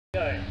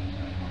Going.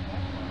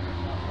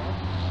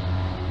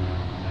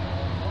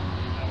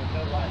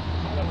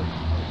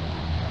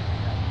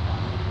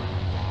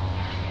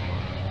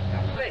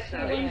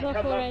 Now he's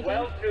come up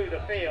well through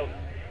the field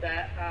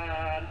there,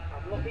 and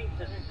I'm looking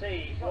to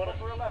see what.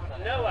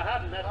 No, I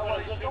haven't. That's what I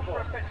was looking for.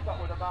 The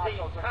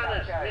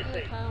Panis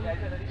missing.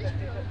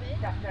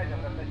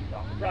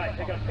 Right,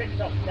 they got pit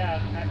stop down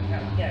at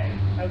Cascade.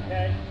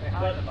 Okay,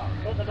 but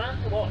the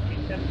man to watch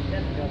is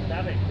 77 John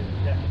Davitt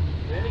has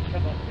really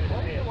come up through the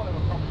field.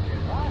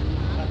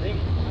 I think.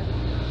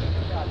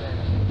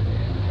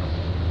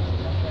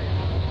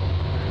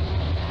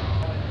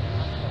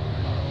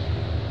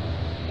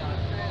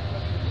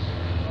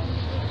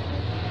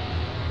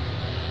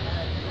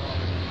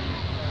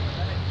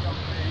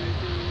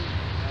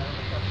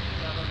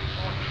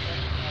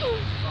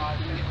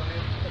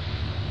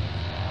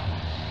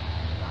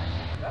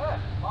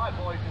 My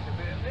boys is a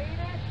bit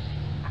leaning.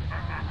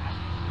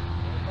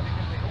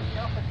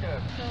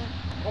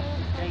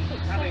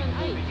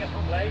 Moving up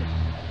a place.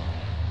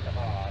 Come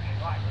on.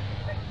 Right,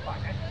 six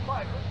back. It's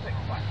quite a good six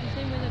back. He's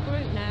in with a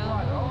group now.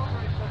 Right, all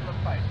very similar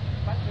pace.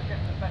 Spencer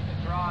gets a better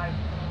drive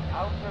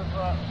out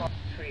of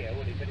trio,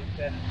 would he? But it's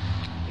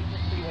he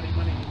will see what he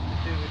manages to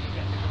do when he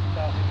gets a good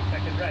start in the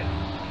second race.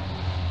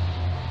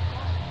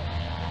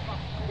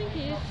 I think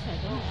he is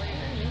second.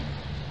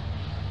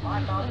 My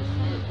man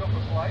moves up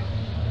a place.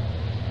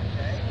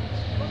 Okay.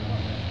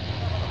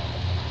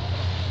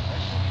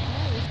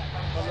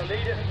 Well, the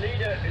leader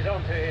is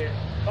on to his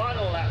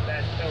final lap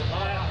then, Phil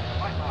Meyer.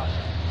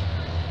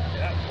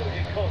 That's cool,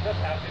 you caught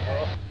up out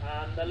before.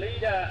 And the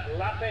leader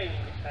lapping,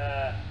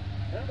 I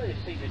don't know if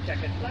you've seen the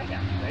checkered flag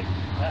actually,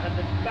 and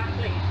the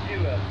battling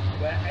duo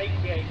were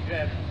 88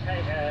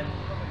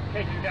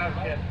 Katie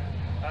Downshire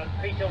and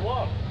Peter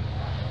Watt.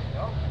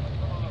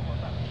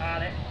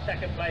 And in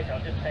second place,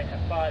 I'll just take a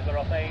fiver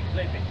off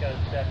Ainsley because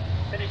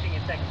finishing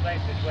in second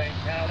place was Wayne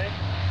Cowley.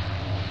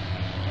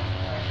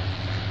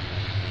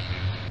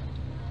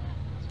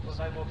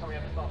 No more coming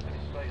up to start finish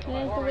straight.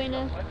 There's the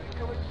winner.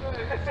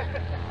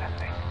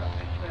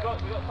 We've got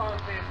time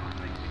here for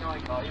the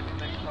 69 car, you've been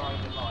next time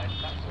in the line.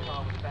 That's the car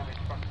with the damaged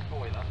front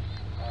spoiler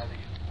that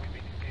we've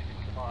been confusing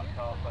with the marked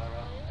car for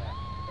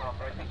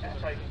racing.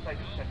 Just take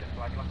a checker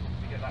flag, like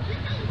we get that.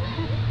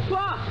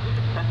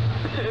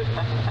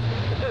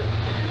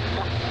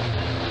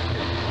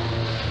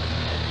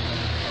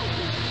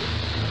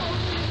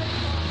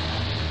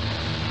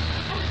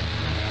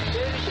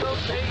 Really cool,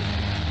 Pete.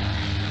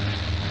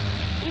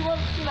 He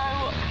wants to know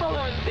what colour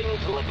and things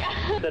to look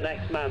at. The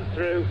next man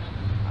through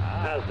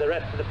as the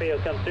rest of the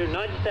field comes through.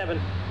 97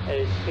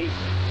 is Pete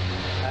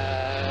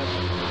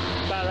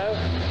Sparrow.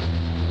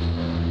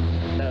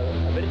 So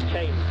a bit of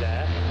change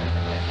there.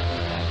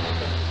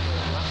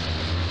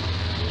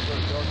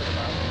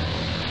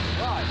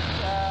 Right,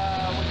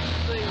 we can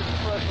see the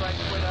first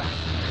race winner.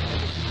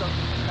 This is some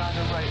kind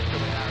of race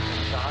coming out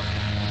this time.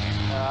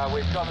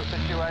 We've got a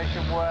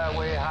situation where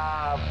we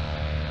have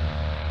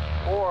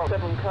 4 or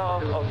 7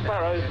 cars of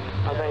Sparrows,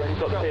 and then we've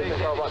got the Pearson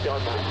car right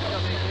behind that.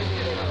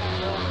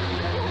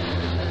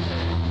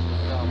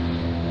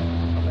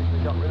 I think we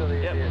got rid of the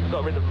idiots.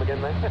 Got rid of them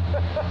again then.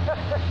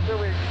 So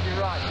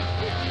you're right.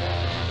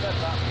 Said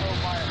that, Phil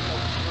Meyer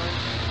comes through.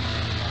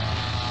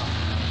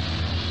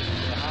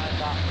 Behind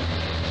that.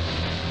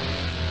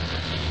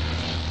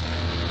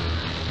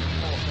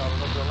 Also the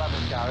number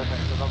 11 car, isn't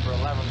it? The number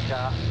 11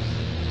 car.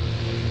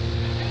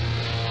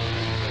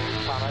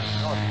 Panis,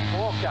 oh,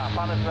 4 car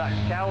Panis, that's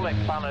Cowlick,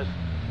 Panis,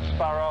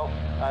 Sparrow,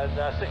 and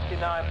 69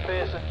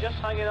 Pearson just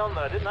hanging on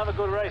there. Didn't have a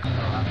good race. Oh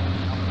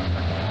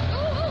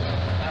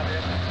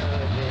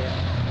dear.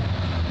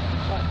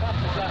 Well,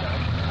 after that,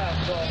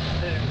 I've gone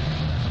to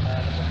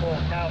number 4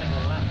 Cowling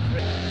on lap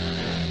 3.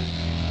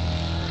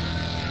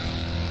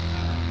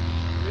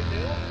 With the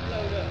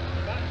offloader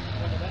back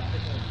on the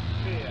electrical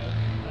trio,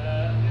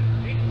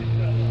 it's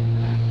trouble.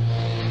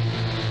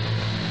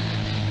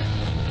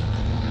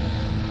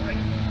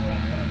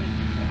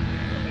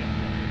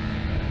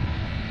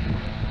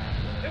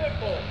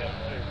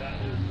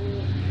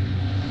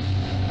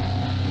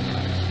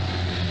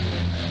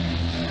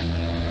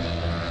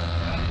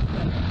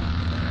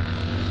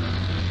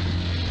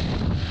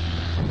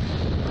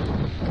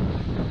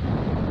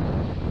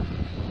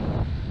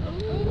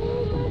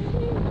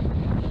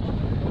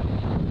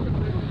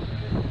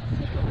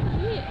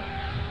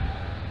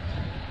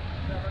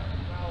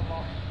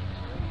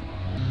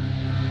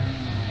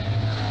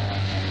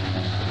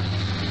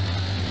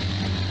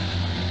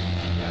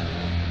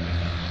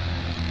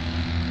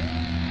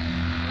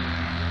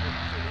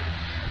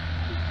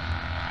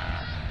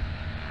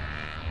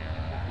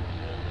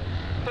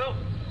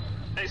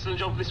 Excellent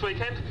job this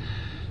weekend.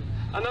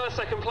 Another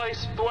second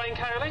place for Wayne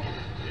Cowley.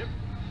 Yep.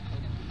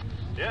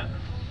 Yeah.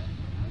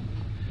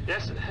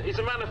 Yes, he's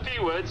a man of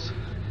few words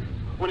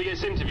when he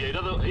gets interviewed.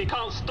 You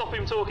can't stop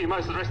him talking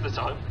most of the rest of the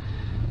time.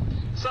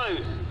 So,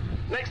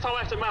 next time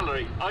out at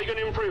Mallory, are you going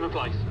to improve a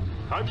place?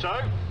 Hope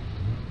so.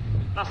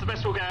 That's the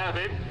best we'll get out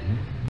of him.